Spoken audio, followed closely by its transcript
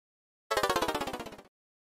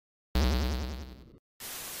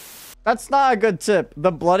That's not a good tip.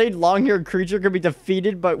 The bloodied, long-haired creature can be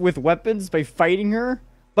defeated but with weapons by fighting her.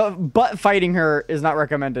 But fighting her is not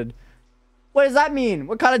recommended. What does that mean?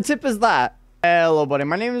 What kind of tip is that? Hello, buddy.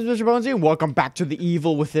 My name is MrBonesy, and welcome back to the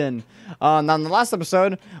Evil Within. Now, in the last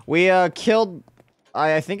episode, we killed...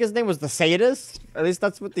 I think his name was the Sadist. At least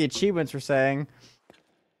that's what the achievements were saying.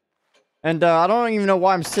 And I don't even know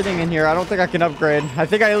why I'm sitting in here. I don't think I can upgrade. I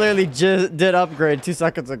think I literally just did upgrade 2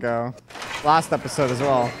 seconds ago. Last episode as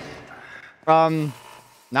well. Now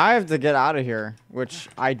I have to get out of here, which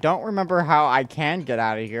I don't remember how I can get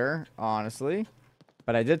out of here, honestly.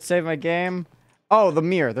 But I did save my game. Oh, the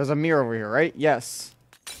mirror. There's a mirror over here, right? Yes.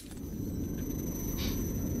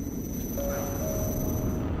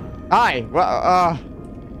 Hi. Well,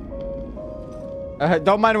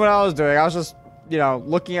 don't mind what I was doing. I was just, you know,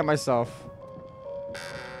 looking at myself.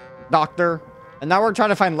 Doctor. And now we're trying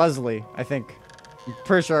to find Leslie, I think. I'm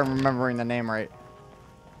pretty sure I'm remembering the name right.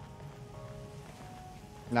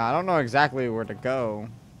 No, I don't know exactly where to go.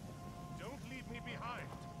 Don't leave me behind.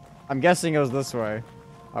 I'm guessing it was this way.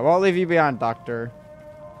 I won't leave you behind, Doctor.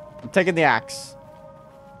 I'm taking the axe.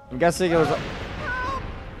 I'm guessing it was...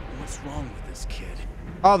 What's wrong with this kid?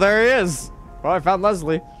 Oh, there he is. Well, I found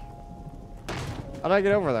Leslie. How did I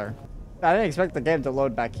get over there? I didn't expect the game to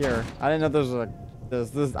load back here. I didn't know this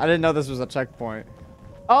was a... I didn't know this was a checkpoint.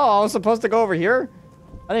 Oh, I was supposed to go over here?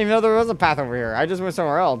 I didn't even know there was a path over here. I just went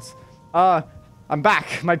somewhere else. I'm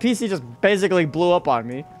back. My PC just basically blew up on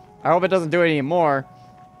me. I hope it doesn't do it anymore.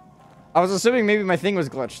 I was assuming maybe my thing was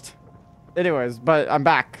glitched. Anyways, but I'm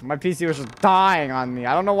back. My PC was just dying on me.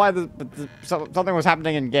 I don't know why something was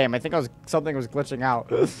happening in game. I think something was glitching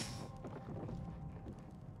out.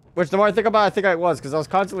 Which the more I think about it, I think it was, because I was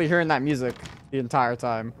constantly hearing that music the entire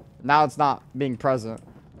time. Now it's not being present.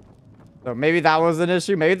 So maybe that was an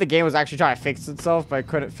issue. Maybe the game was actually trying to fix itself, but it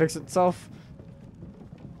couldn't fix itself.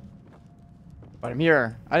 But I'm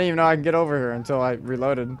here. I didn't even know I could get over here until I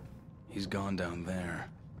reloaded. He's gone down there.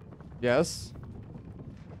 Yes.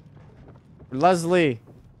 Leslie,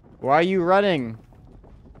 why are you running?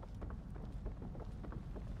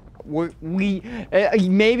 Maybe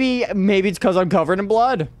it's because I'm covered in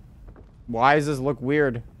blood. Why does this look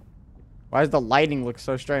weird? Why does the lighting look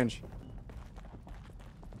so strange?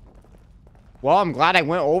 Well, I'm glad I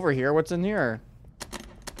went over here. What's in here?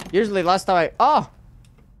 Usually last time I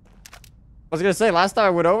was gonna say, last time I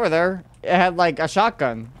went over there, it had like a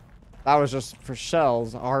shotgun. That was just for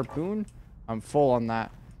shells. A harpoon? I'm full on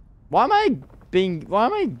that. Why am I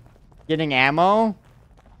getting ammo?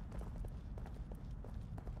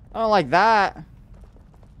 I don't like that.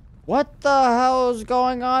 What the hell is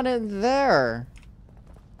going on in there?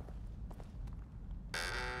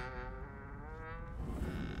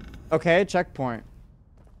 Okay, checkpoint.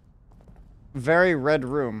 Very red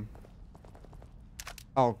room.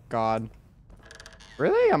 Oh god.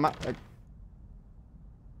 Really? I'm not, like...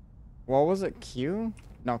 What was it? Q?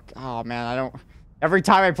 No. Oh man, I don't... Every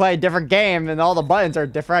time I play a different game and all the buttons are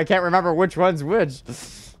different, I can't remember which one's which.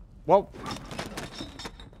 Well...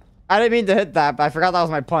 I didn't mean to hit that, but I forgot that was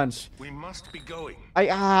my punch. We must be going.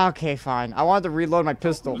 Okay, fine. I wanted to reload my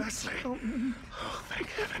pistol. Leslie. Oh, thank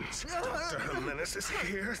heavens. Dr. Jimenez is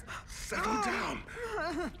here. Settle down.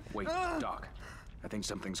 Wait, Doc. I think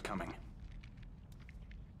something's coming.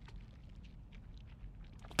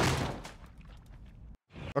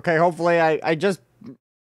 Okay, hopefully I just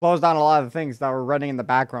closed down a lot of the things that were running in the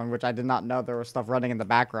background, which I did not know there was stuff running in the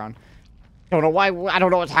background. Don't know why. I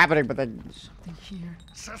don't know what's happening, but then Something here.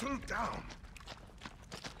 Settle down.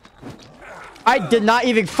 I did not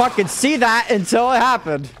even fucking see that until it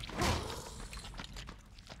happened.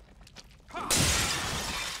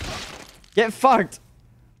 Get fucked.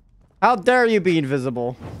 How dare you be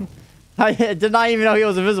invisible? I did not even know he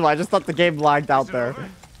was invisible. I just thought the game lagged out there.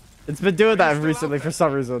 It's been doing that recently for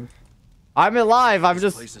some reason. I'm alive. I'm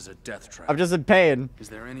just in pain. Is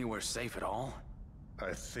there anywhere safe at all?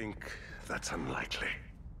 I think that's unlikely.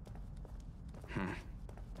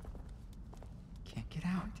 Can't get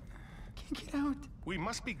out. Can't get out. We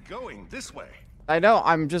must be going this way. I know.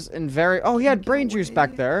 I'm just in very... Oh, he had brain juice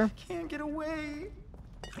back there. Can't get away.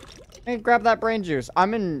 Hey, grab that brain juice.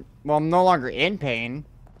 I'm in... Well, I'm no longer in pain.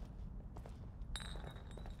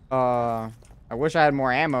 I wish I had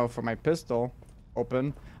more ammo for my pistol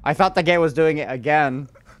open. I thought the game was doing it again.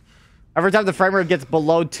 Every time the frame rate gets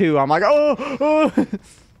below 2, I'm like, oh,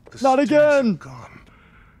 not again. Gone.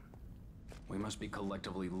 We must be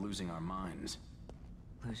collectively losing our minds.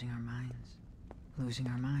 Losing our minds. Losing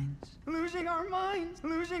our minds. Losing our minds.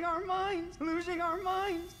 Losing our minds. Losing our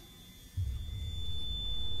minds.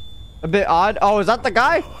 A bit odd. Oh, is that the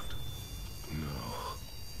guy? No.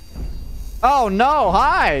 Oh no,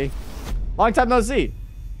 hi. Long time no see.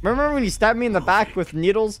 Remember when you stabbed me in the back with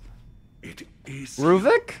needles? It is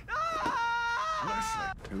Ruvik? Leslie.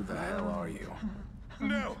 Who the hell are you?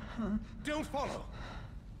 No, don't follow.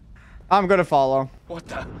 I'm gonna follow. What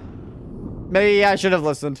the? Maybe I should have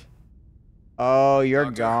listened. Oh, you're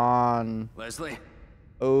Doctor. gone. Leslie?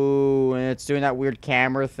 Oh, and it's doing that weird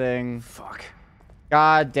camera thing. Fuck.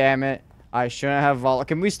 God damn it. I shouldn't have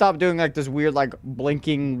Can we stop doing like this weird, like,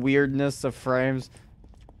 blinking weirdness of frames?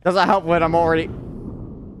 Doesn't help when I'm already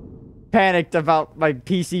panicked about my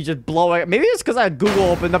PC just blowing. Maybe it's because I had Google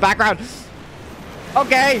open in the background.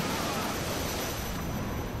 Okay.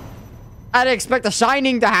 I didn't expect The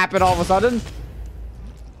Shining to happen all of a sudden.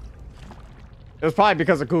 It was probably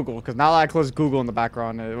because of Google, because now that I closed Google in the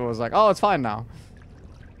background, it was like, oh, it's fine now.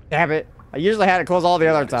 Damn it. I usually had it closed all the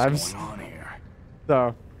other times. What's going on here?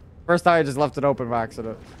 So, first time I just left it open by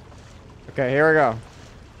accident. Okay, here we go.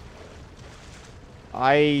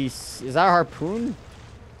 Is that a harpoon?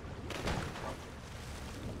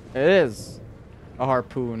 It is a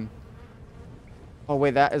harpoon. Oh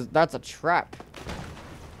wait, that's a trap.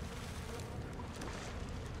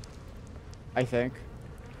 I think.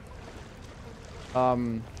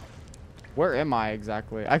 Where am I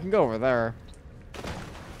exactly? I can go over there.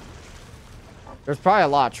 There's probably a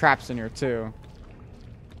lot of traps in here too.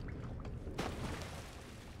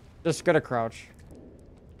 Just gonna crouch.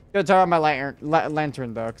 Gonna turn on my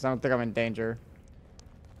lantern though, because I don't think I'm in danger.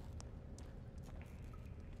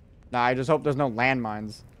 Nah, I just hope there's no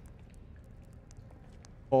landmines.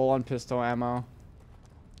 Full on pistol ammo.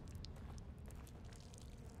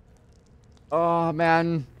 Oh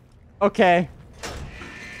man. Okay.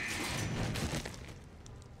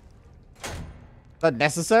 Is that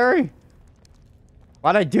necessary?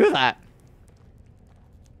 Why'd I do that?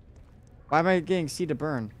 Why am I getting C to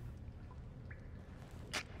burn?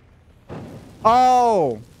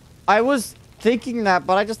 Oh! I was thinking that,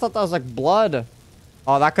 but I just thought that was like blood.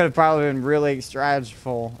 Oh, that could have probably been really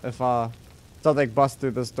stressful if something bust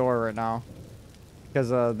through this door right now.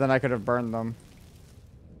 Because then I could have burned them.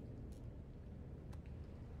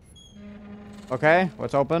 Okay,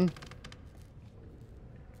 what's open?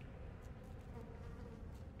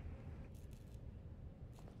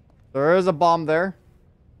 There is a bomb there.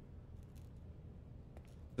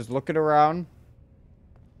 Just looking around.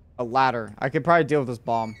 A ladder. I could probably deal with this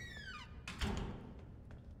bomb.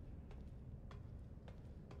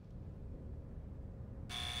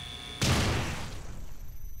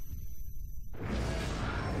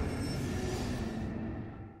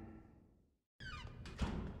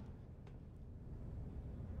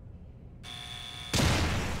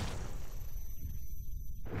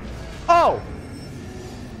 Oh!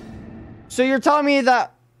 So you're telling me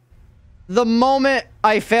that the moment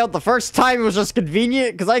I failed the first time it was just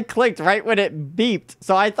convenient? Because I clicked right when it beeped.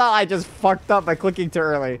 So I thought I just fucked up by clicking too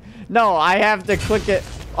early. No, I have to click it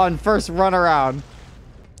on first run around.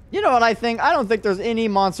 You know what I think? I don't think there's any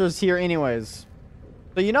monsters here anyways.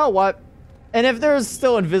 So you know what? And if there's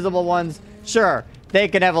still invisible ones, sure. They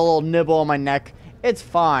can have a little nibble on my neck. It's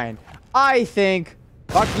fine. I think...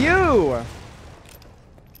 Fuck you!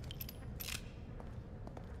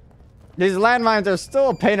 These landmines are still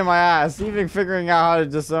a pain in my ass, even figuring out how to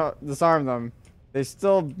disarm them. They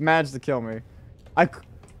still manage to kill me. I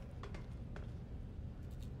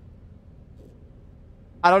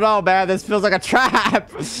don't know, man. This feels like a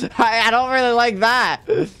trap. I don't really like that.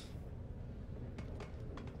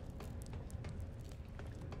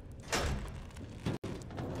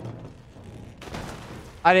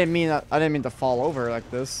 I didn't mean to fall over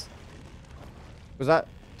like this. Was that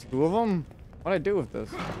 2 of them? What did I do with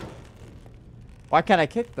this? Why can't I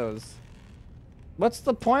kick those? What's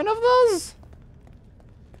the point of those?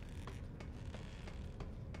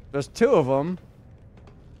 There's 2 of them.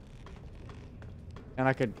 And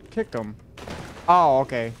I could kick them. Oh,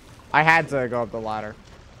 okay. I had to go up the ladder.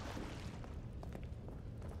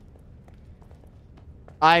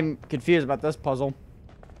 I'm confused about this puzzle.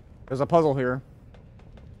 There's a puzzle here.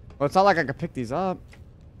 Well, it's not like I could pick these up.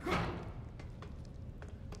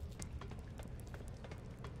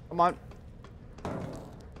 Come on.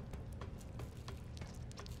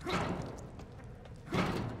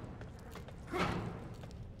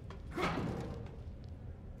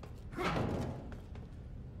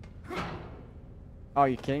 Oh,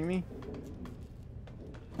 you kidding me?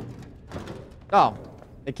 Oh,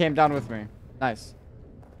 it came down with me. Nice.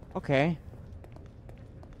 Okay.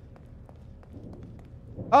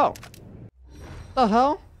 Oh. The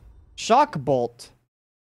hell? Shock bolt.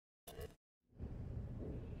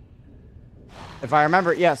 If I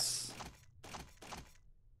remember, yes.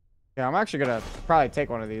 Yeah, I'm actually gonna probably take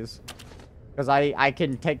one of these. Because I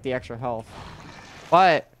can take the extra health.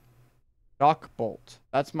 But shock bolt.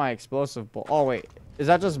 That's my explosive bolt. Oh wait, is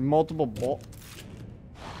that just multiple bolt?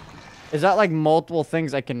 Is that like multiple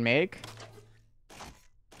things I can make?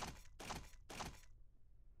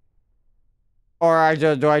 Or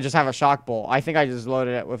do I just have a shock bolt? I think I just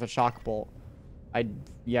loaded it with a shock bolt.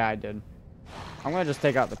 Yeah, I did. I'm gonna just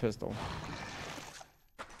take out the pistol.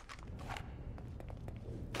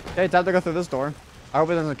 Okay, time to go through this door. I hope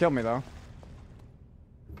it doesn't kill me though.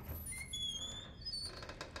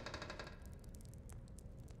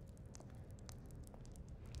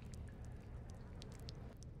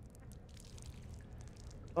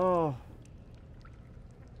 Oh.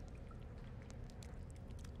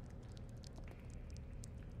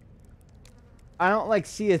 I don't like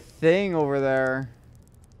see a thing over there.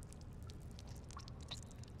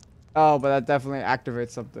 Oh, but that definitely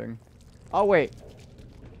activates something. Oh, wait.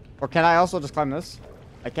 Or can I also just climb this?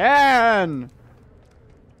 I can!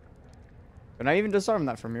 Can I even disarm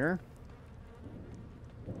that from here?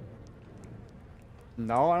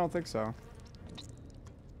 No, I don't think so.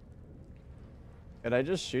 Did I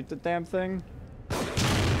just shoot the damn thing?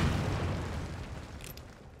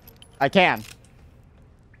 I can.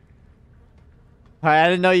 I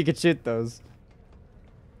didn't know you could shoot those.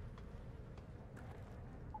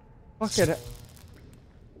 Fuck it.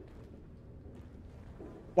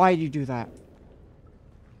 Why did you do that?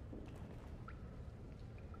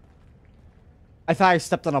 I thought I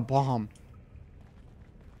stepped on a bomb.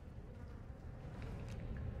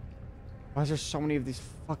 Why is there so many of these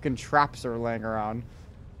fucking traps that are laying around?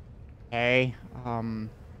 Hey, God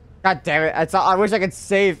damn it. I wish I could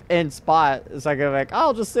save in spot. It's like,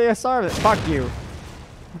 I'll just say I saw it. Fuck you.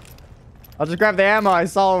 I'll just grab the ammo I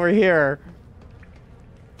saw over here.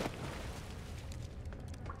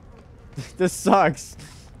 This sucks.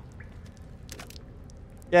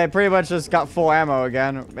 Yeah, I pretty much just got full ammo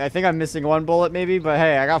again. I think I'm missing one bullet maybe, but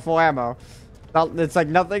hey, I got full ammo. It's like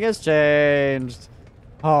nothing has changed.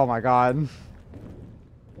 Oh my god.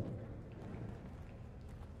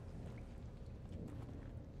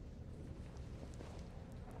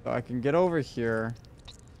 So I can get over here.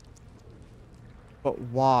 But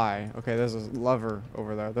why? Okay, there's a lever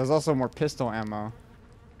over there. There's also more pistol ammo.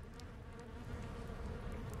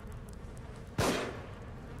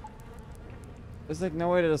 There's like no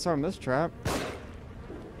way to disarm this trap.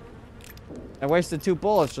 I wasted 2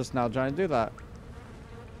 bullets just now trying to do that.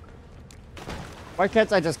 Why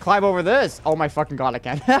can't I just climb over this? Oh my fucking god, I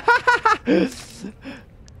can.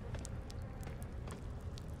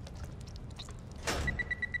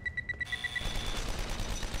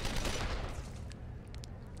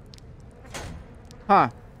 Huh.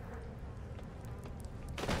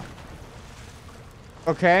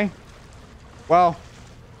 Okay. Well,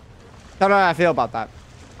 I don't know how I feel about that.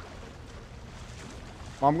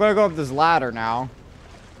 Well, I'm gonna go up this ladder now.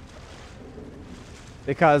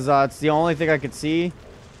 Because it's the only thing I could see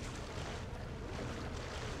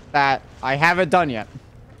that I haven't done yet.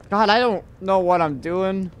 God, I don't know what I'm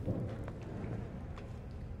doing.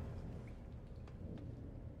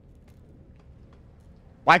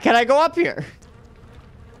 Why can't I go up here?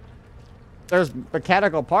 There's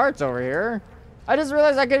mechanical parts over here. I just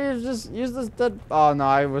realized I could just use this. Oh no,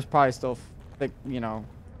 I was probably still, you know.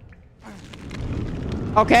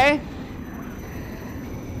 Okay.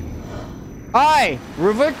 Hi,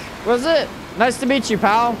 Ruvik. Was it? Nice to meet you,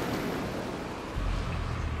 pal.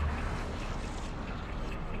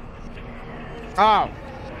 Oh.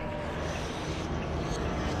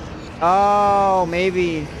 Oh,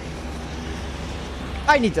 maybe.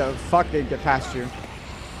 I need to fucking get past you.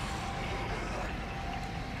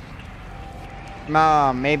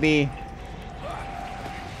 Maybe.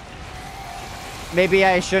 Maybe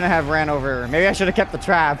I shouldn't have ran over. Maybe I should have kept the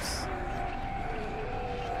traps.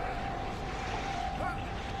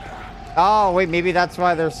 Oh, wait, maybe that's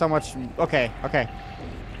why there's so much... Okay, okay.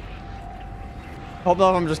 Hope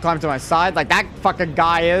none of them just climb to my side like that fucking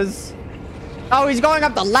guy is. Oh, he's going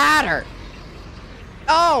up the ladder.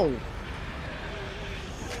 Oh!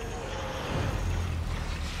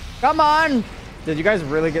 Come on! Did you guys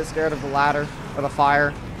really get scared of the ladder or the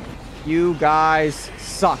fire? You guys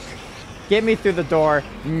suck. Get me through the door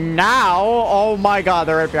now. Oh my god,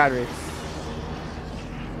 they're right behind me.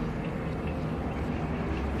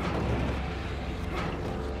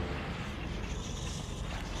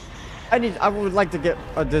 I would like to get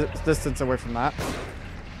a distance away from that.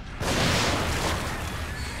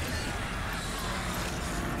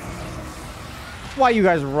 Why are you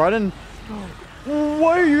guys running?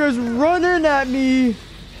 Why are you guys running at me?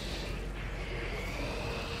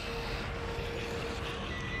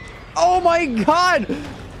 Oh my god!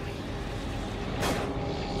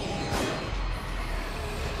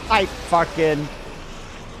 I fucking...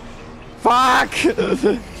 Fuck!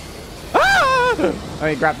 Ah!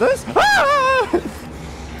 Let me grab this. Ah!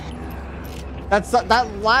 That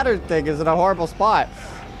ladder thing is in a horrible spot.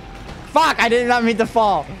 Fuck! I did not mean to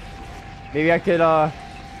fall. Maybe I could, I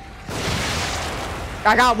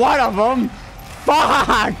got one of them.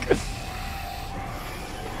 Fuck!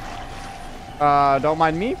 Don't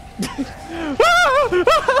mind me.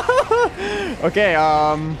 Okay,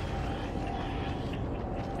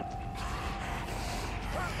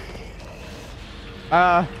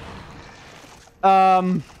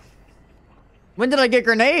 when did I get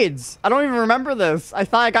grenades? I don't even remember this. I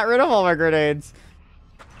thought I got rid of all my grenades.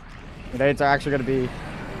 Grenades are actually gonna be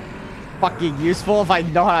fucking useful if I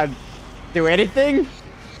know how to do anything.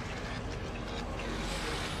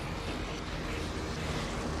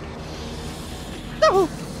 No.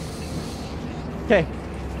 Okay.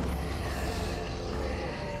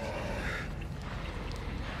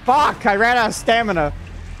 Fuck, I ran out of stamina.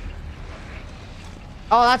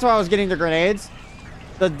 Oh, that's why I was getting the grenades.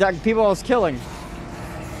 The people I was killing.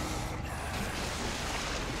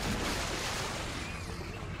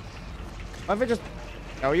 What if I just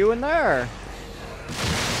throw you in there?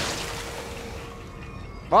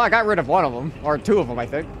 Well, I got rid of one of them. Or two of them, I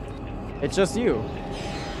think. It's just you.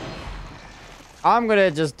 I'm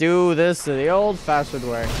gonna just do this the old-fashioned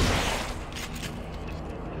way.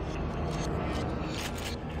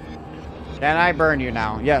 Can I burn you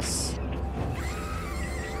now? Yes.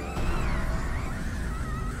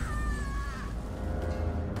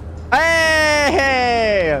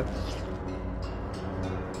 Hey!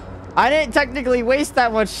 I didn't technically waste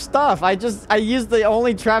that much stuff. I used the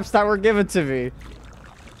only traps that were given to me.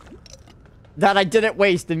 That I didn't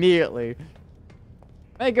waste immediately.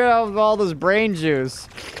 Make it out of all this brain juice.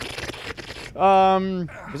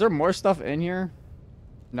 Is there more stuff in here?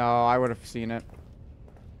 No, I would have seen it.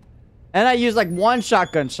 And I used like one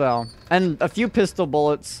shotgun shell and a few pistol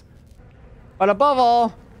bullets. But above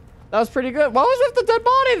all, that was pretty good. What was with the dead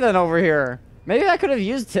body then over here? Maybe I could have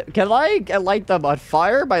used it. Can I light them on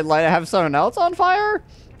fire by have someone else on fire?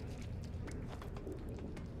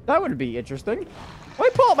 That would be interesting. Let me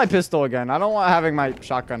pull out my pistol again. I don't want having my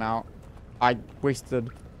shotgun out. I wasted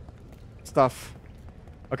stuff.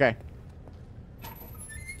 Okay.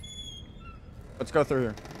 Let's go through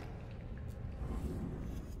here.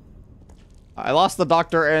 I lost the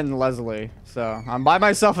doctor and Leslie, so I'm by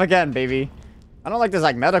myself again, baby. I don't like this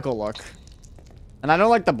like medical look. And I don't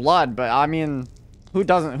like the blood, but I mean, who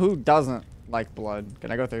doesn't like blood?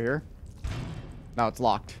 Can I go through here? No, it's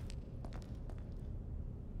locked.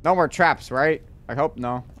 No more traps, right? I hope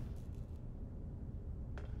no.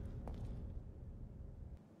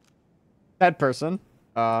 Dead person.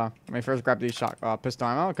 Let me first grab these pistol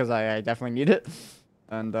ammo because I definitely need it.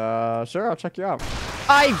 And sure, I'll check you out.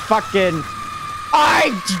 I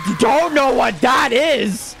don't know what that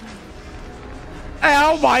is.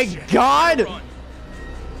 Oh my god.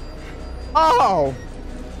 Oh.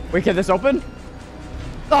 Wait, can this open?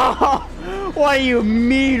 Oh, what do you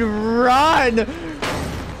mean run?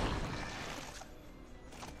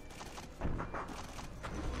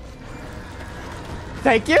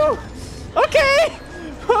 Thank you. Okay.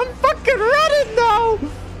 I'm fucking running now.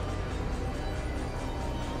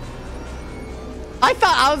 I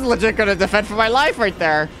thought I was legit gonna defend for my life right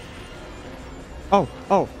there. Oh,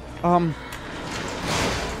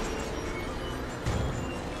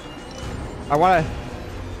 I wanna...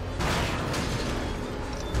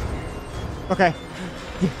 Okay.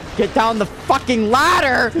 Get down the fucking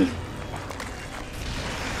ladder!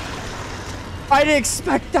 I didn't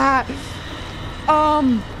expect that!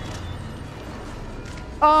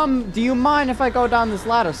 Do you mind if I go down this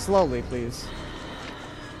ladder slowly, please?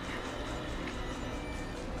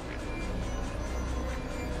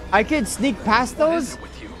 I could sneak past those?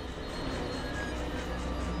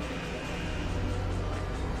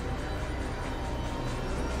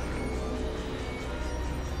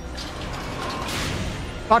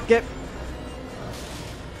 Fuck it.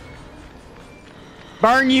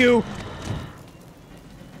 Burn you.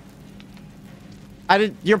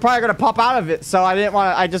 You're probably gonna pop out of it, so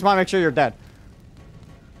I just want to make sure you're dead.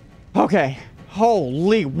 Okay.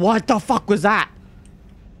 Holy, what the fuck was that?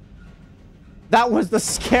 That was the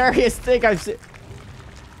scariest thing I've seen.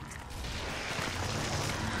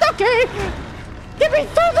 Okay. Get me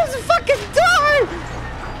through this fucking door.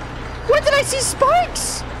 When did I see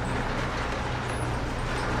spikes?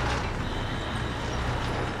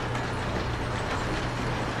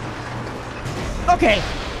 Okay.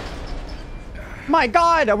 My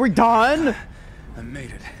god, are we done? I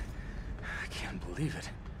made it. I can't believe it.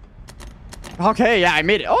 Okay, yeah, I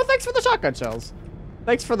made it. Oh, thanks for the shotgun shells.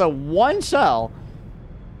 Thanks for the one shell.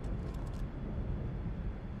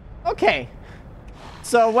 Okay.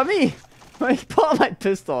 So let me pull out my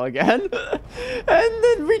pistol again. And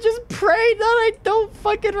then we just pray that I don't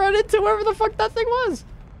fucking run into whoever the fuck that thing was.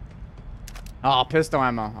 Oh, pistol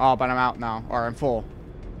ammo. Oh, but I'm out now. Or I'm full.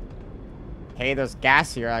 Hey, there's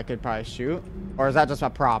gas here I could probably shoot. Or is that just a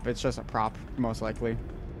prop? It's just a prop, most likely.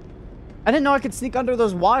 I didn't know I could sneak under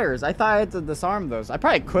those wires. I thought I had to disarm those. I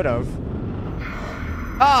probably could have.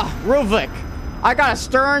 Ah, Ruvik. I got a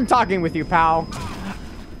stern talking with you, pal.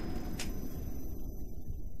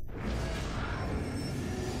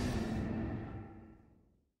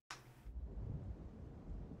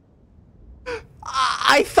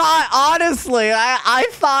 I thought, honestly, I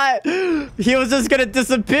thought he was just gonna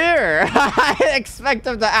disappear. I didn't expect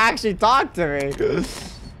him to actually talk to me.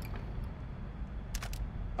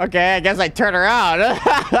 Okay, I guess I turn around.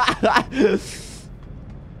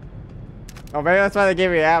 Oh, maybe that's why they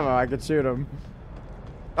gave me ammo. I could shoot him.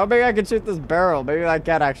 Oh, maybe I could shoot this barrel. Maybe I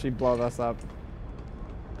can actually blow this up.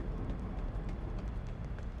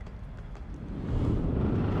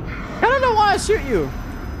 I don't want to shoot you.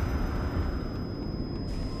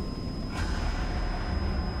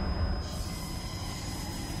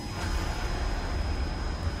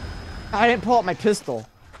 I didn't pull out my pistol.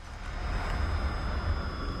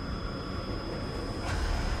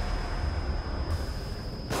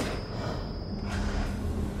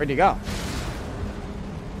 Where'd he go?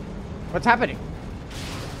 What's happening?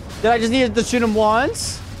 Did I just need to shoot him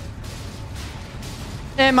once?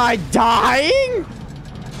 Am I dying?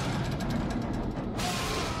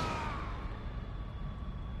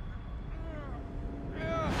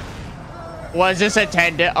 Was this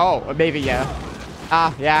intended? Oh, maybe, yeah.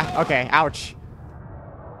 Ah, yeah, okay, ouch.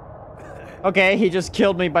 Okay, he just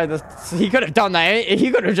killed me by the... He could have done that. He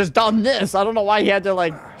could have just done this. I don't know why he had to,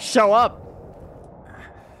 like, show up.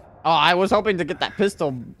 Oh, I was hoping to get that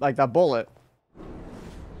pistol, like that bullet.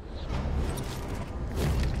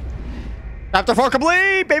 Chapter 4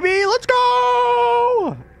 complete, baby! Let's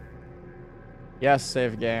go! Yes,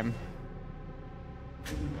 save game.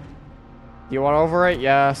 Do you want to overwrite?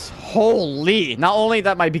 Yes. Holy! Not only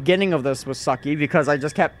that my beginning of this was sucky because I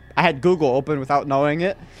had Google open without knowing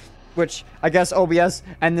it. Which, I guess OBS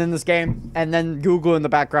and then this game and then Google in the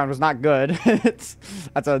background was not good.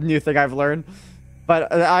 That's a new thing I've learned.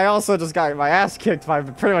 But I also just got my ass kicked by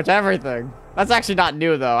pretty much everything. That's actually not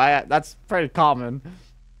new though. That's pretty common.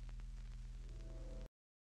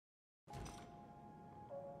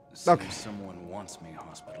 Okay. Someone wants me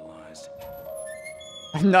hospitalized.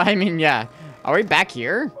 No, I mean, yeah. Are we back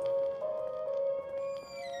here?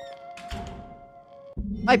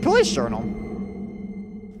 My police journal.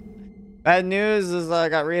 Bad news is I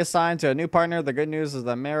got reassigned to a new partner. The good news is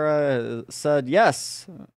that Mara said yes.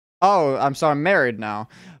 Oh, I'm sorry, I'm married now.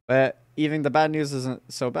 But even the bad news isn't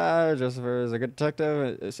so bad. Josepher is a good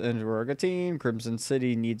detective, and we're a good team. Crimson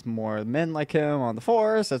City needs more men like him on the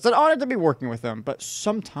force. It's an honor to be working with him, but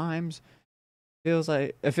sometimes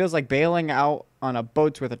it feels like bailing out on a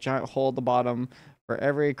boat with a giant hole at the bottom. For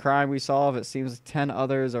every crime we solve, it seems 10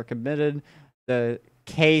 others are committed. The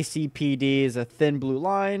KCPD is a thin blue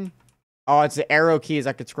line. Oh, it's the arrow keys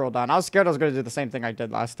I could scroll down. I was scared I was going to do the same thing I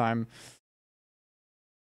did last time.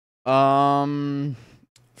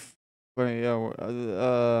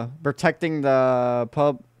 Protecting the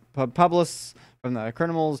publics from the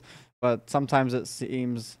criminals, but sometimes it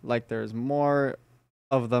seems like there's more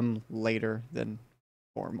of them later than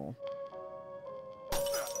formal.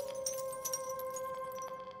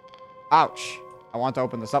 Ouch. I want to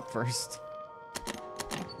open this up first.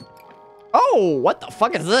 Oh, what the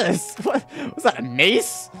fuck is this? What was that, a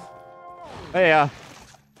mace? Hey,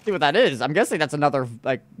 see what that is. I'm guessing that's another,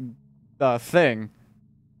 like, thing.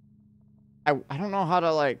 I don't know how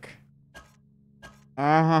to, like...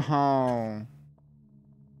 Oh.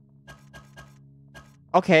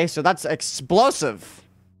 Okay, so that's explosive.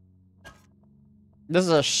 This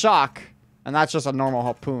is a shock, and that's just a normal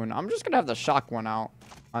harpoon. I'm just gonna have the shock one out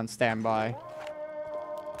on standby.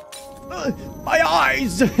 My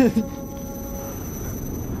eyes!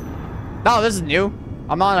 No, this is new.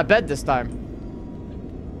 I'm on a bed this time.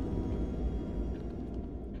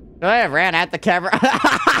 Did I have ran at the camera?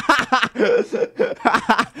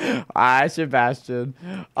 Ah, Sebastian.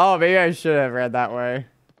 Oh, maybe I should have ran that way.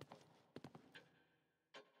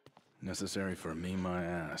 Necessary for me, my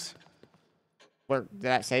ass. What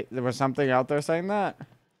did I say? There was something out there saying that?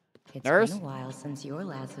 It's Nurse? been a while since your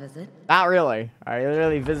last visit. Not really. I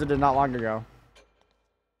literally visited not long ago.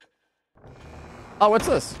 Oh, what's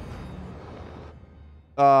this?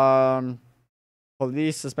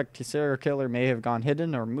 Police suspect a serial killer may have gone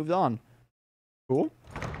hidden or moved on. Cool.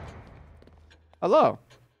 Hello.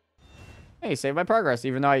 Hey, save my progress,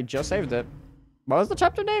 even though I just saved it. What was the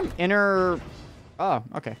chapter name? Inner... Oh,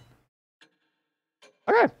 okay.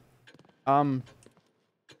 Okay. I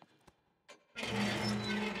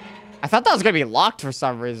thought that was going to be locked for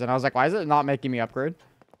some reason. I was like, why is it not making me upgrade?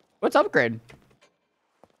 What's upgrade?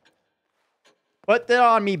 Put that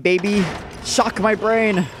on me, baby. Shock my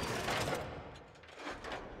brain.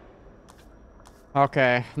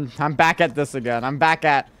 Okay. I'm back at this again. I'm back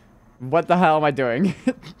at... What the hell am I doing?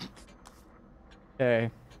 Okay.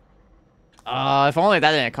 If only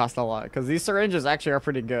that didn't cost a lot. Because these syringes actually are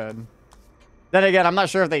pretty good. Then again, I'm not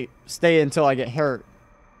sure if they stay until I get hurt.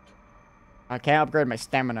 I can't upgrade my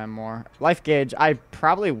stamina more. Life gauge. I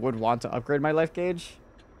probably would want to upgrade my life gauge.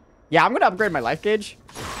 Yeah, I'm going to upgrade my life gauge.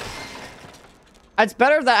 It's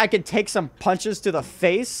better that I could take some punches to the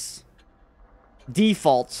face.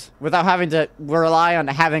 Default. Without having to rely on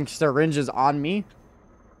having syringes on me.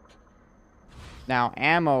 Now,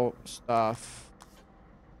 ammo stuff.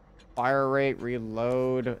 Fire rate,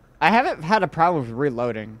 reload. I haven't had a problem with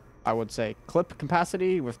reloading, I would say. Clip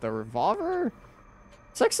capacity with the revolver.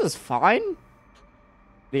 6 is fine.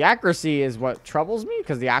 The accuracy is what troubles me,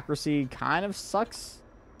 because the accuracy kind of sucks.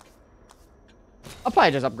 I'll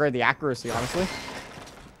probably just upgrade the accuracy, honestly.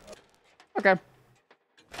 Okay.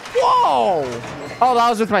 Whoa! Oh, that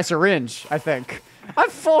was with my syringe, I think. I'm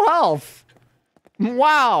full health.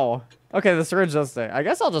 Wow. Okay, the syringe does stay. I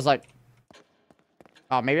guess I'll just, like...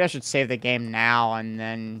 Oh, maybe I should save the game now and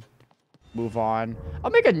then move on.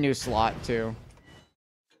 I'll make a new slot, too.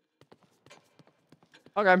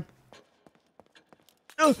 Okay.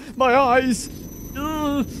 My eyes!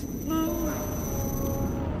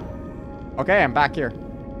 Okay, I'm back here. Do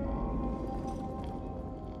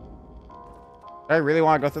I really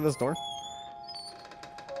want to go through this door?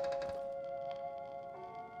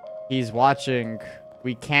 He's watching.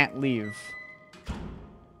 We can't leave.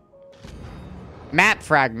 Map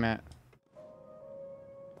fragment.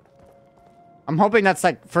 I'm hoping that's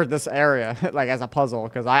like for this area, like as a puzzle,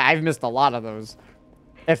 because I've missed a lot of those.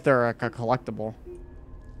 If they're like a collectible.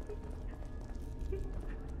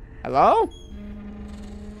 Hello?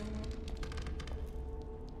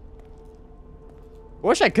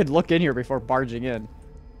 Wish I could look in here before barging in.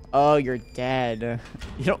 Oh, you're dead.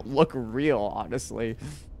 You don't look real, honestly.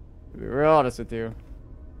 To be real honest with you.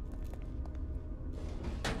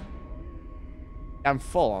 I'm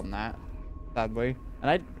full on that, sadly.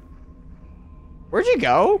 And where'd you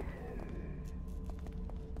go?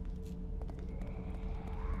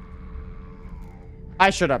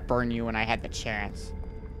 I should have burned you when I had the chance.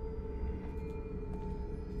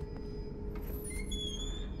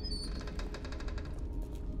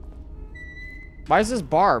 Why is this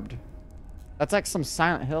barbed? That's like some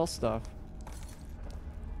Silent Hill stuff.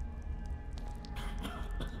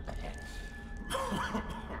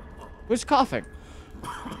 Who's coughing?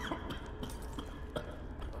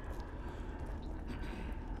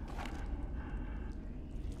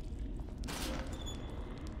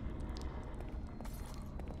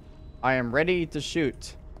 I am ready to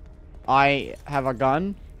shoot. I have a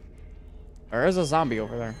gun. There is a zombie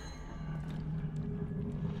over there.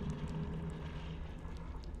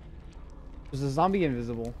 There's a zombie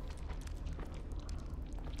invisible.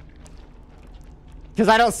 Because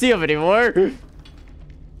I don't see him anymore.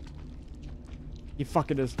 He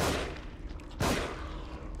fucking is.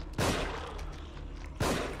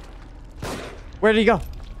 Where did he go?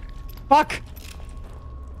 Fuck!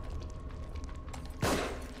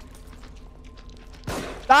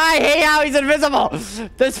 I hate how he's invisible!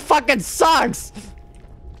 This fucking sucks!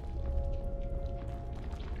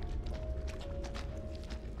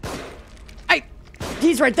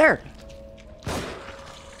 He's right there!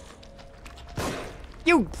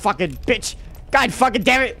 You fucking bitch! God fucking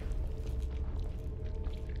damn it!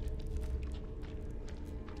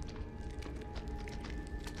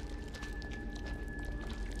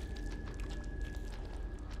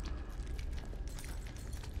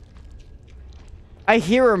 I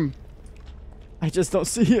hear him. I just don't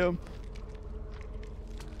see him.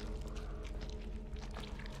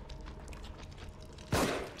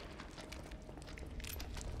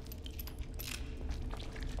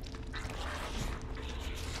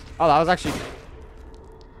 Oh, that was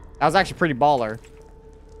actually pretty baller.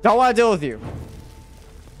 Don't want to deal with you.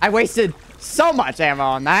 I wasted so much ammo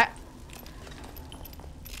on that.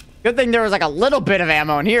 Good thing there was like a little bit of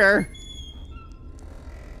ammo in here.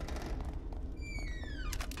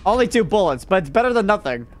 Only 2 bullets, but it's better than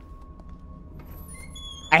nothing.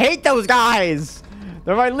 I hate those guys.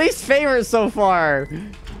 They're my least favorite so far.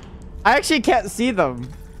 I actually can't see them.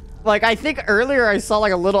 Like, I think earlier I saw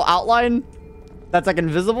like a little outline. That's like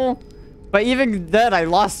invisible. But even then, I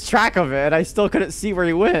lost track of it, and I still couldn't see where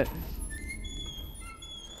he went.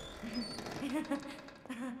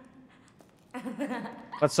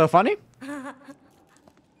 What's so funny? I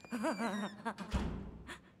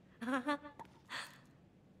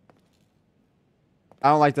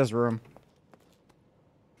don't like this room.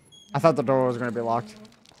 I thought the door was going to be locked.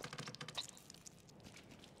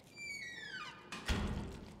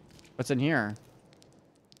 What's in here?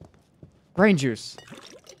 Brain juice.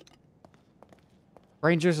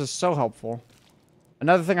 Brain juice is so helpful.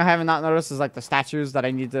 Another thing I haven't not noticed is like the statues that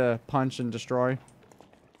I need to punch and destroy.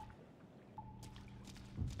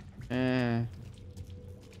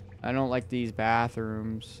 I don't like these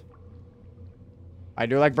bathrooms. I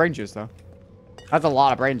do like brain juice though. That's a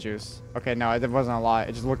lot of brain juice. Okay, no, it wasn't a lot.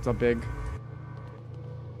 It just looked so big.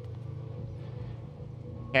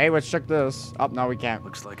 Okay, let's check this. Oh, no, we can't.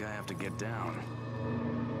 Looks like I have to get down.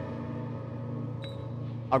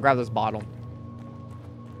 I'll grab this bottle.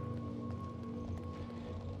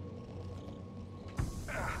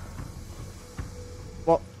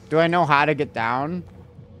 Well, do I know how to get down?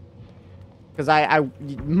 Because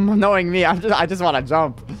knowing me, I just want to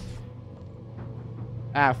jump.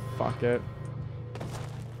 Ah, fuck it.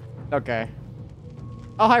 Okay.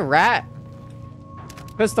 Oh, hi, rat.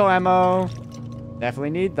 Pistol ammo.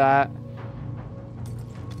 Definitely need that.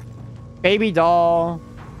 Baby doll.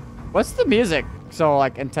 What's the music so,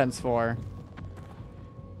 like, intense for?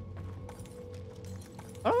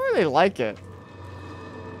 I don't really like it.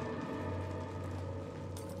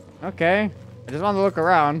 Okay. I just wanted to look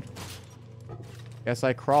around. Guess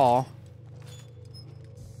I crawl.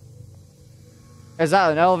 Is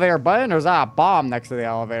that an elevator button or is that a bomb next to the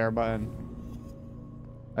elevator button?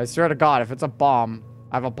 I swear to God, if it's a bomb,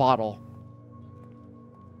 I have a bottle.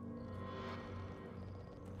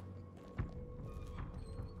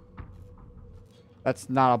 That's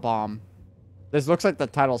not a bomb. This looks like the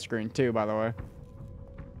title screen too, by the way.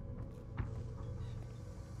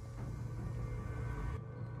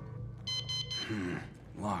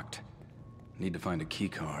 Locked. Need to find a key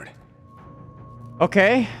card.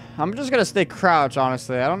 Okay, I'm just gonna stay crouched,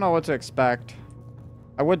 honestly. I don't know what to expect.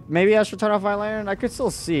 Maybe I should turn off my lantern? I could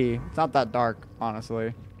still see. It's not that dark,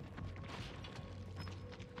 honestly.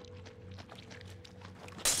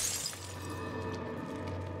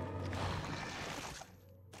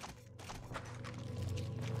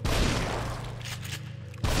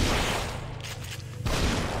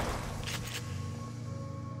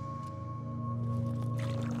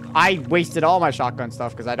 I wasted all my shotgun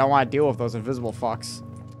stuff because I don't want to deal with those invisible fucks.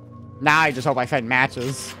 Now I just hope I find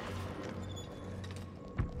matches.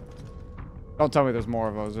 Don't tell me there's more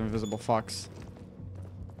of those invisible fucks.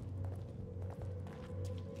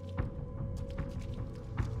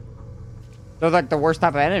 They're like the worst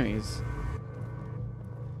type of enemies.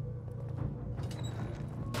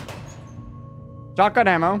 Shotgun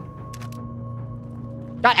ammo.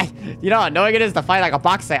 God, you know how annoying it is to find like a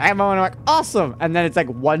box of ammo and I'm like, awesome! And then it's like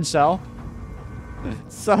one shell.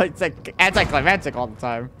 So it's like anticlimactic all the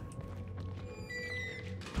time.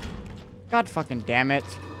 God fucking damn it.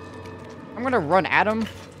 I'm gonna run at him.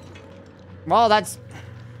 Well, I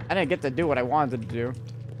didn't get to do what I wanted to do.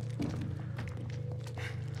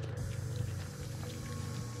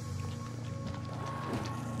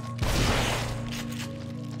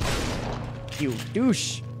 You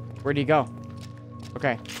douche. Where'd he go?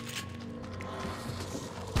 Okay.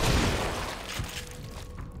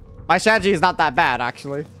 My strategy is not that bad,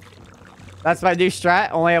 actually. That's my new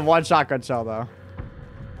strat. Only have one shotgun shell, though.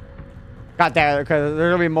 God damn it, because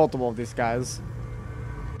there's gonna be multiple of these guys.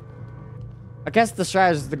 I guess the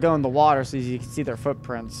strategy is to go in the water so you can see their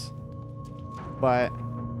footprints. But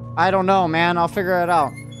I don't know, man. I'll figure it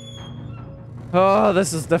out. Oh,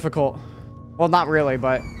 this is difficult. Well, not really,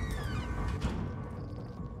 but...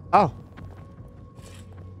 Oh.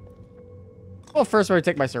 Well, first we're gonna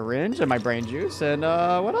take my syringe and my brain juice, and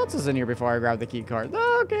what else is in here before I grab the key card?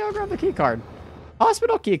 Okay, I'll grab the key card.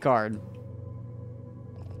 Hospital key card.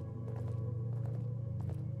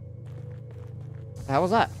 How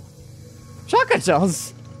was that? Shotgun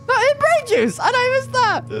shells. No, and brain juice. I missed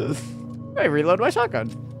that. I reload my shotgun.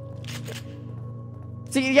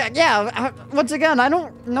 See, yeah. Once again, I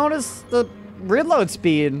don't notice the reload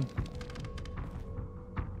speed.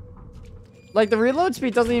 Like, the reload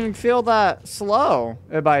speed doesn't even feel that slow,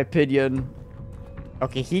 in my opinion.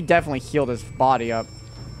 Okay, he definitely healed his body up.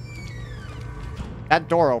 That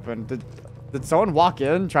door opened. Did someone walk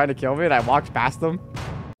in trying to kill me and I walked past them?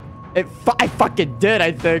 I fucking did,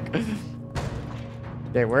 I think.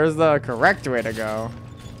 Okay, where's the correct way to go?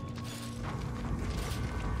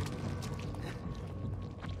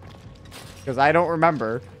 Because I don't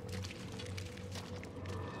remember.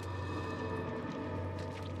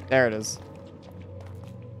 There it is.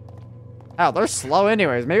 Oh, they're slow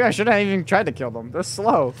anyways. Maybe I shouldn't have even tried to kill them. They're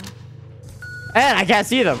slow. And I can't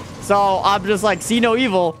see them. So I'm just like, see no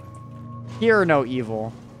evil. Hear no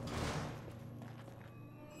evil.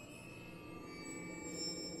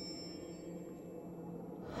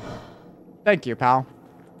 Thank you, pal.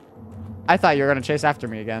 I thought you were going to chase after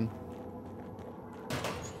me again.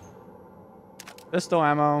 Pistol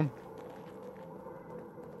ammo.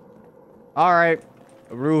 Alright.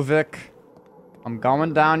 Ruvik. I'm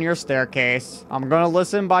going down your staircase. I'm going to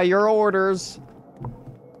listen by your orders.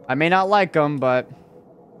 I may not like them, but...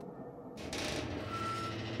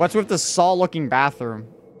 What's with this Saw-looking bathroom?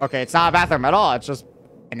 Okay, it's not a bathroom at all. It's just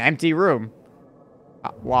an empty room.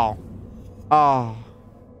 Wow. Oh.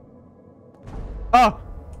 Oh!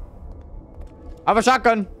 I have a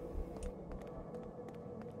shotgun.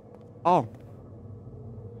 Oh.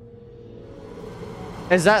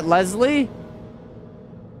 Is that Leslie?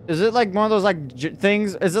 Is it like one of those like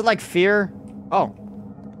things? Is it like Fear? Oh.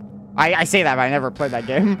 I say that, but I never played that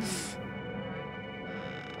game.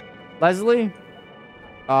 Leslie?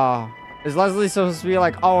 Oh. Is Leslie supposed to be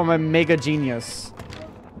like, oh, I'm a mega genius?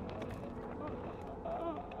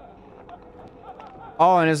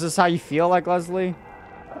 Oh, and is this how you feel like Leslie?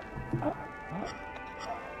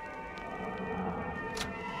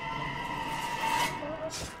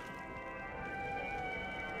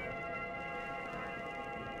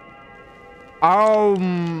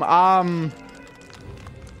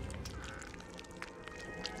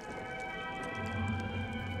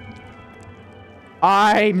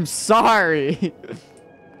 I'm sorry.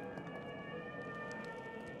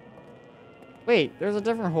 Wait, there's a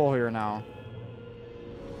different hole here now.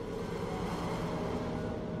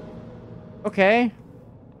 Okay.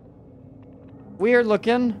 Weird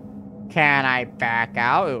looking. Can I back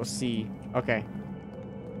out? It will see. Okay.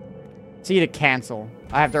 C to cancel.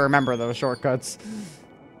 I have to remember those shortcuts.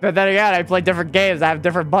 But then again, I play different games. I have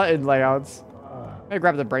different button layouts. Let me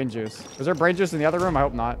grab the brain juice. Is there brain juice in the other room? I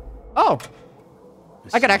hope not. Oh!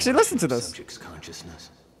 I could actually listen to this. Subject's consciousness.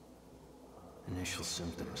 Initial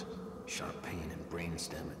symptoms. Sharp pain and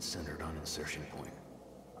brainstem centered on insertion point.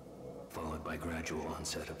 Followed by gradual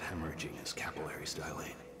onset of hemorrhaging as capillaries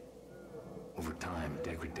dilate. Over time,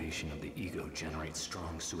 degradation of the ego generates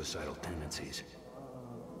strong suicidal tendencies.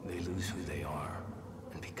 They lose who they are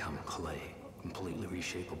and become clay, completely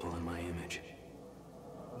reshapeable in my image.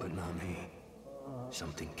 But not me.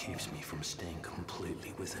 Something keeps me from staying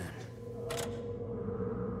completely within.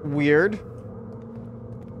 Weird.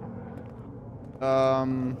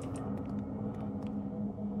 I'll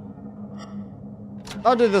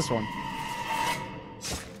do this one.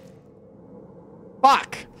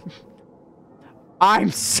 Fuck!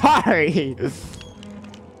 I'm sorry!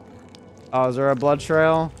 Oh, is there a blood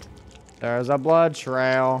trail? There's a blood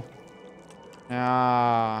trail.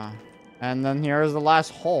 And then here's the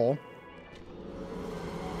last hole.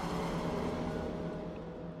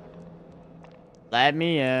 Let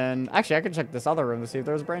me in. Actually, I can check this other room to see if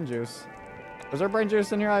there's brain juice. Was there brain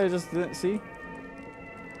juice in here I just didn't see?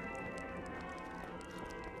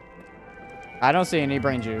 I don't see any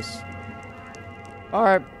brain juice.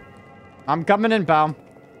 Alright. I'm coming in, pal.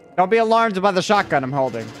 Don't be alarmed by the shotgun I'm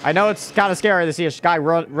holding. I know it's kind of scary to see a guy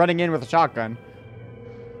running in with a shotgun.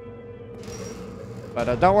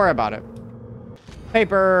 But don't worry about it.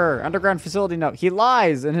 Paper. Underground facility note. He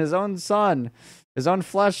lies in his own son. His own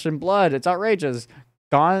flesh and blood. It's outrageous.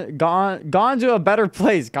 Gone to a better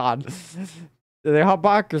place. God. The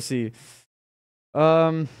hypocrisy.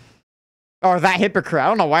 Or that hypocrite. I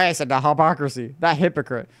don't know why I said that hypocrisy. That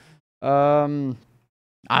hypocrite. I'm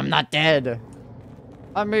not dead.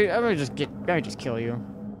 Let me just kill you.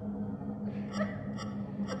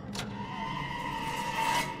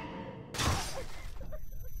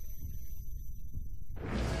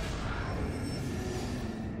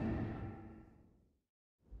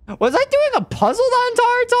 Was I doing a puzzle the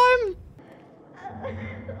entire time?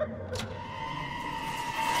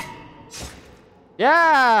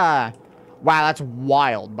 Yeah. Wow, that's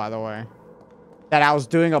wild, by the way. That I was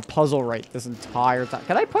doing a puzzle right this entire time.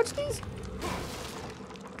 Can I punch these?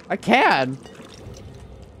 I can.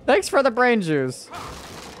 Thanks for the brain juice.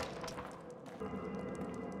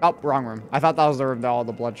 Oh, wrong room. I thought that was the room that all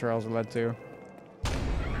the blood trails led to.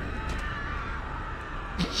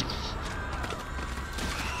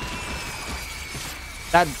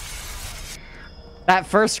 That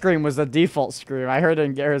first scream was the default scream. I heard it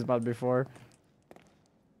in Gary's Bud before.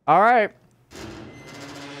 Alright.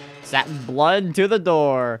 Satin blood to the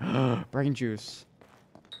door. Brain juice.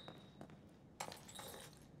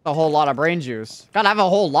 A whole lot of brain juice. Gotta have a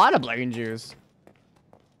whole lot of brain juice.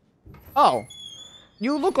 Oh.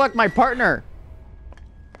 You look like my partner.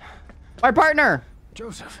 My partner.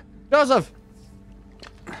 Joseph. Joseph.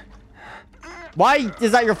 Why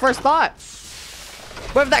is that your first thought?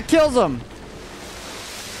 What if that kills him?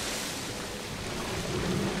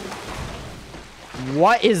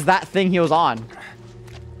 What is that thing he was on?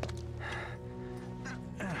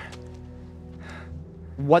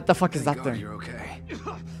 What the fuck is that thing? You're okay.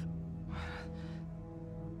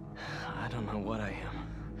 I don't know what I am.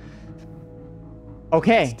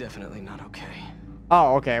 Okay. It's definitely not okay.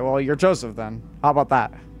 Oh, okay. Well, you're Joseph then. How about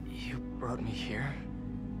that? You brought me here?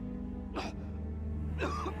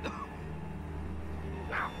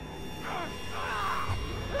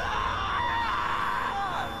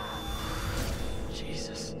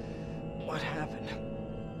 Jesus. What happened?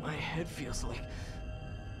 My head feels like...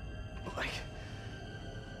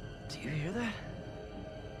 Do you hear that?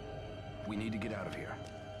 We need to get out of here.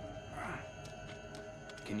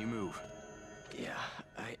 Can you move? Yeah,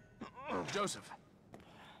 Joseph.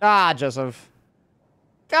 Ah, Joseph.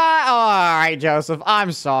 God, all right, Joseph.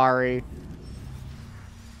 I'm sorry.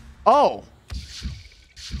 Oh.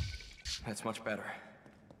 That's much better.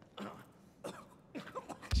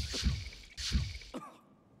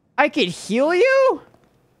 I could heal you?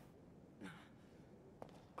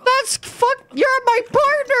 That's fuck. You're my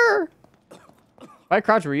partner. If I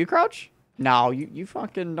crouch, will you crouch? No, you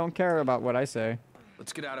fucking don't care about what I say.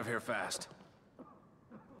 Let's get out of here fast.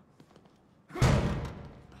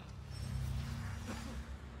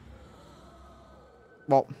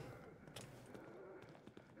 Well,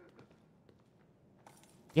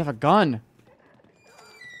 you have a gun.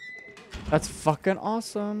 That's fucking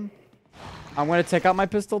awesome. I'm gonna take out my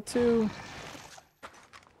pistol too.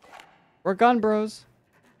 We're gun bros.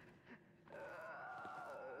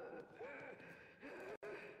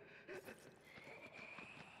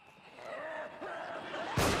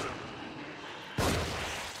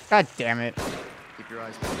 God damn it. Keep your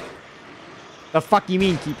eyes peeled. The fuck you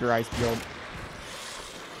mean keep your eyes peeled?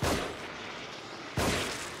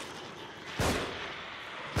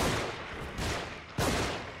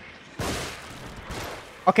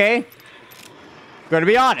 Okay. Gonna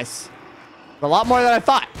be honest. A lot more than I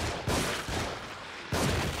thought.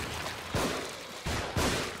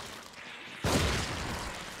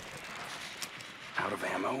 Out of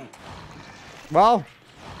ammo? Well,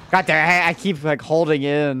 god damn, I keep like holding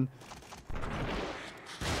in.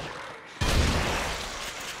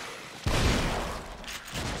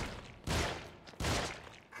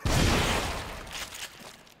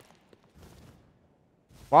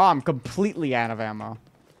 Wow, I'm completely out of ammo.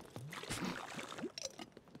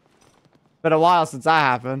 Been a while since that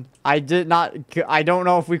happened. I don't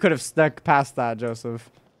know if we could have snuck past that, Joseph.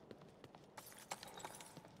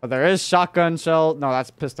 But there is shotgun shell. No, that's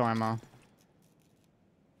pistol ammo.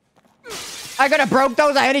 I could have broke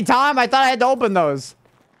those at any time. I thought I had to open those.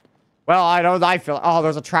 Well, I feel... Oh,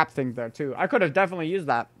 there's a trap thing there, too. I could have definitely used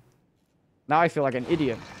that. Now I feel like an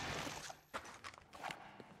idiot.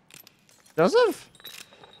 Joseph?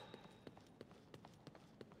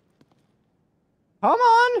 Come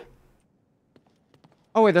on!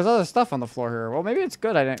 Oh, wait, there's other stuff on the floor here. Well, maybe it's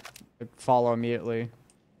good I didn't follow immediately.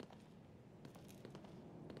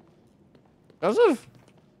 Joseph?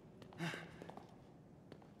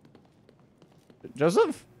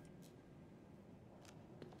 Joseph?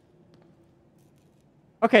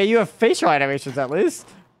 Okay, you have facial animations at least.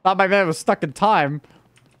 Thought my man was stuck in time.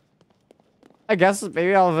 I guess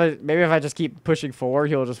maybe if I just keep pushing forward,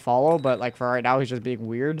 he'll just follow. But like for right now, he's just being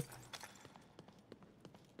weird.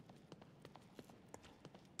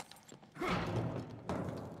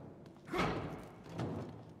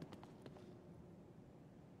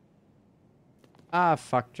 Ah,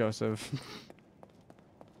 fuck Joseph.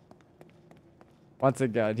 Once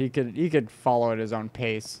again, he could follow at his own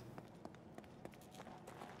pace.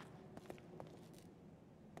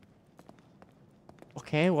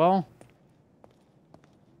 Okay, well.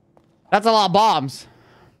 That's a lot of bombs.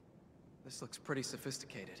 This looks pretty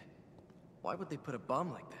sophisticated. Why would they put a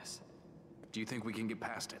bomb like this? Do you think we can get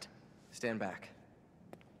past it? Stand back.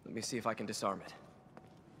 Let me see if I can disarm it.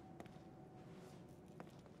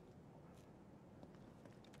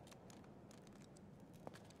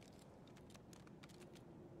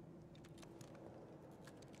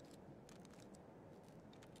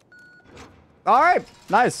 All right,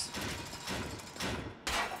 nice.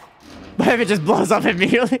 But if it just blows up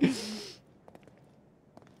immediately.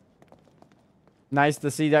 Nice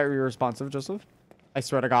to see that you're responsive, Joseph. I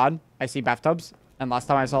swear to God, I see bathtubs. And last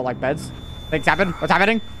time I saw like beds. Things happen. What's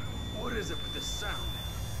happening? What is it with this sound?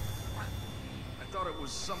 I thought it was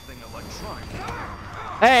was something electronic.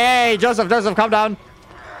 Hey, Joseph, calm down.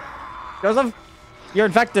 Joseph, you're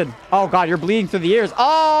infected. Oh God, you're bleeding through the ears.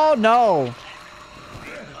 Oh no.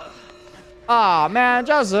 Aw, man,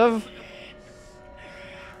 Joseph.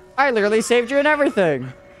 I literally saved you and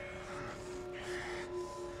everything.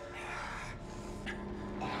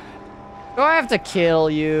 Do I have to kill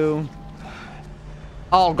you?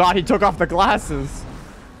 Oh God, he took off the glasses.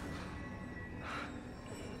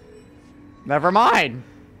 Never mind.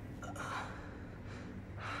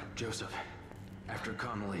 Joseph, after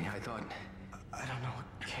Connolly, I thought... I don't know what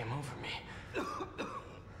came over me.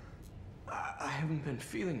 I haven't been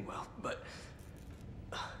feeling well, but...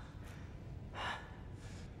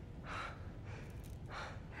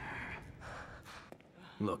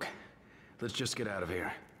 Look, let's just get out of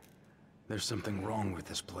here. There's something wrong with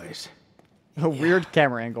this place. A weird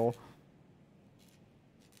camera angle.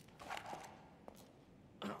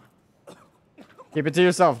 Keep it to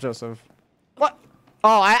yourself, Joseph. What?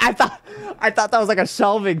 Oh, I thought that was like a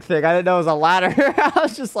shelving thing. I didn't know it was a ladder. I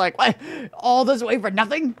was just like, what? All this way for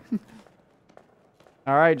nothing?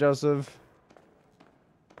 All right, Joseph.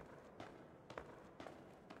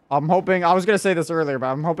 I'm hoping, I was going to say this earlier, but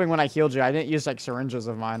I'm hoping when I healed you, I didn't use like syringes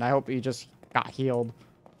of mine. I hope you just got healed.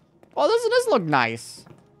 Oh, doesn't this look nice?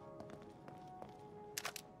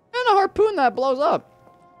 And a harpoon that blows up.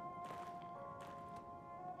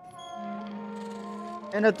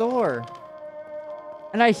 And a door.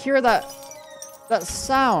 And I hear that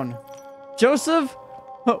sound. Joseph,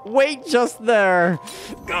 wait just there.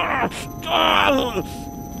 All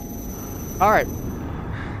right.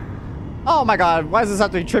 Oh my God, why does this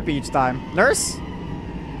have to be trippy each time? Nurse?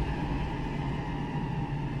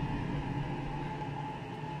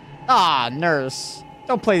 Ah, nurse.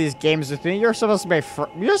 Don't play these games with me. You're supposed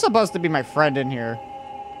to be my friend in here.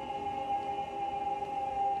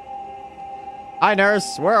 Hi,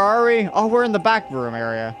 nurse. Where are we? Oh, we're in the back room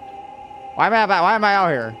area. Why am I out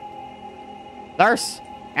here? Nurse,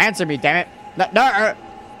 answer me, damn it.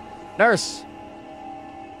 Nurse.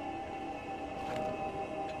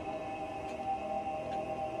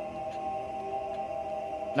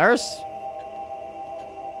 Nurse?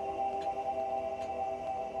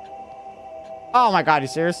 Oh my God, you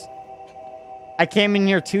serious? I came in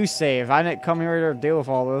here to save. I didn't come here to deal with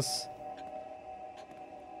all this.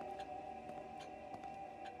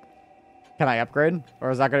 Can I upgrade? Or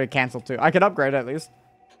is that going to cancel too? I can upgrade at least.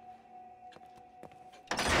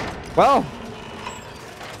 Well.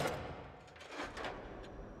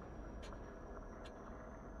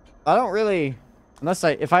 I don't really... Unless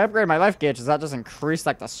if I upgrade my life gauge, does that just increase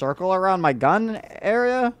like the circle around my gun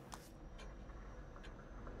area?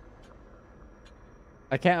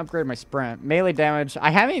 I can't upgrade my sprint. Melee damage.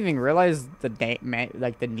 I haven't even realized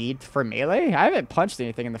the need for melee. I haven't punched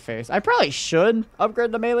anything in the face. I probably should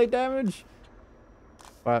upgrade the melee damage.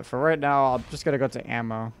 But for right now, I'm just going to go to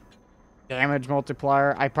ammo. Damage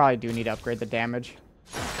multiplier. I probably do need to upgrade the damage.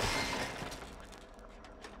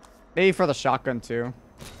 Maybe for the shotgun too.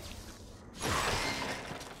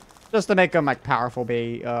 Just to make them like powerful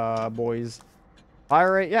boys.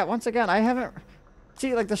 Fire rate. Yeah, once again, I haven't...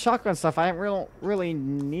 See, like the shotgun stuff, I don't really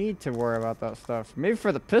need to worry about that stuff. Maybe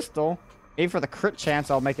for the pistol. Maybe for the crit chance,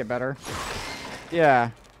 I'll make it better.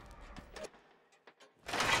 Yeah.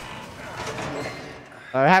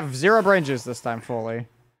 I have 0 brain juice this time fully.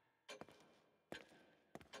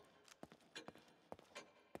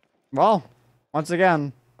 Well, once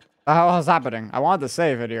again, the hell is happening? I wanted to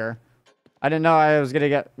save it here. I didn't know I was gonna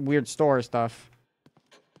get weird store stuff.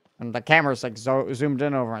 And the camera's like zoomed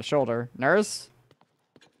in over my shoulder. Nurse?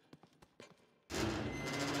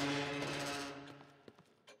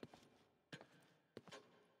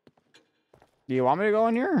 Do you want me to go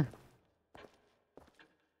in here?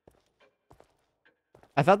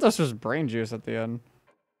 I thought this was brain juice at the end.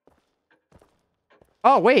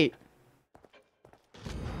 Oh, wait.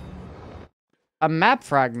 A map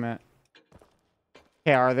fragment.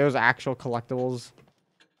 Okay, are those actual collectibles?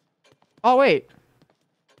 Oh, wait.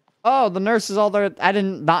 Oh, the nurse is all there. I did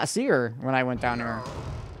not see her when I went down here.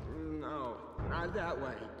 No, not that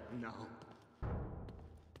way. No.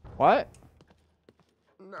 What?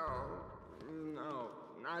 No,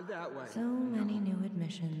 not that way. So many new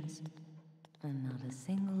admissions, and not a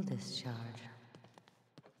single discharge.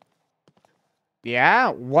 Yeah?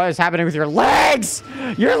 What is happening with your legs?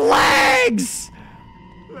 Your legs!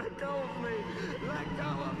 Let go of me! Let go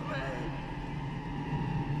of me!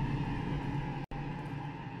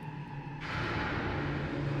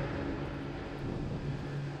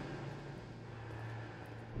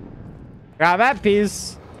 Got that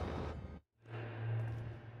piece.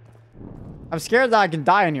 I'm scared that I can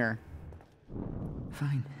die in here.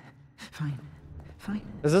 Fine. Fine. Fine.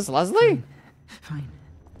 Is this Leslie? Fine.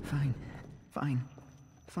 Fine. Fine.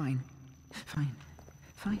 Fine. Fine.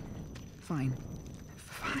 Fine. Fine.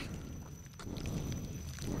 Fine.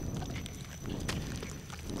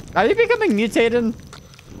 Are you becoming mutated?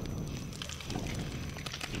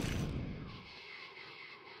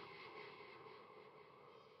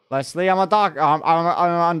 Leslie, I'm a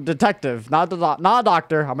I'm a detective, not a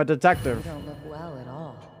doctor. I'm a detective. You don't look well at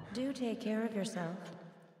all. Do take care of yourself.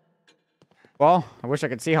 Well, I wish I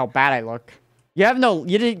could see how bad I look. You have no,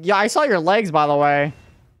 you did. Yeah, I saw your legs, by the way.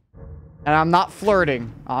 And I'm not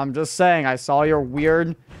flirting. I'm just saying I saw your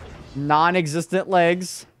weird, non-existent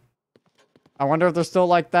legs. I wonder if they're still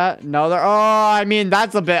like that. No, they're. Oh, I mean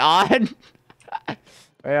that's a bit odd.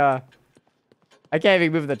 Yeah. I can't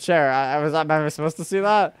even move the chair. Am I supposed to see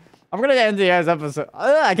that? I'm gonna end today's episode.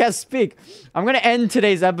 I can't speak. I'm gonna end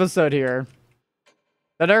today's episode here.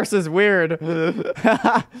 The nurse is weird.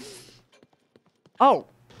 Oh,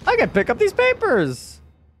 I can pick up these papers.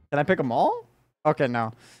 Can I pick them all? Okay,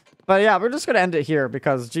 no. But yeah, we're just gonna end it here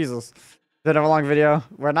because Jesus, bit of a long video.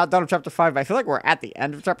 We're not done with chapter 5, but I feel like we're at the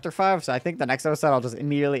end of chapter 5, so I think the next episode I'll just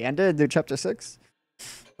immediately end it and do chapter 6.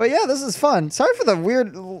 But yeah, this is fun. Sorry for the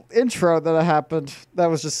weird intro that happened. That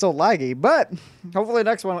was just so laggy. But hopefully the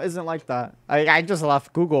next one isn't like that. I just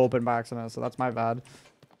left Google open by accident, so that's my bad.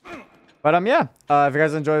 But yeah, if you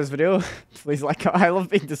guys enjoy this video, please like. I love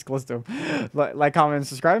being this close to him. Like, comment, and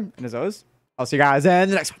subscribe. And as always, I'll see you guys in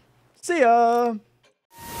the next one. See ya!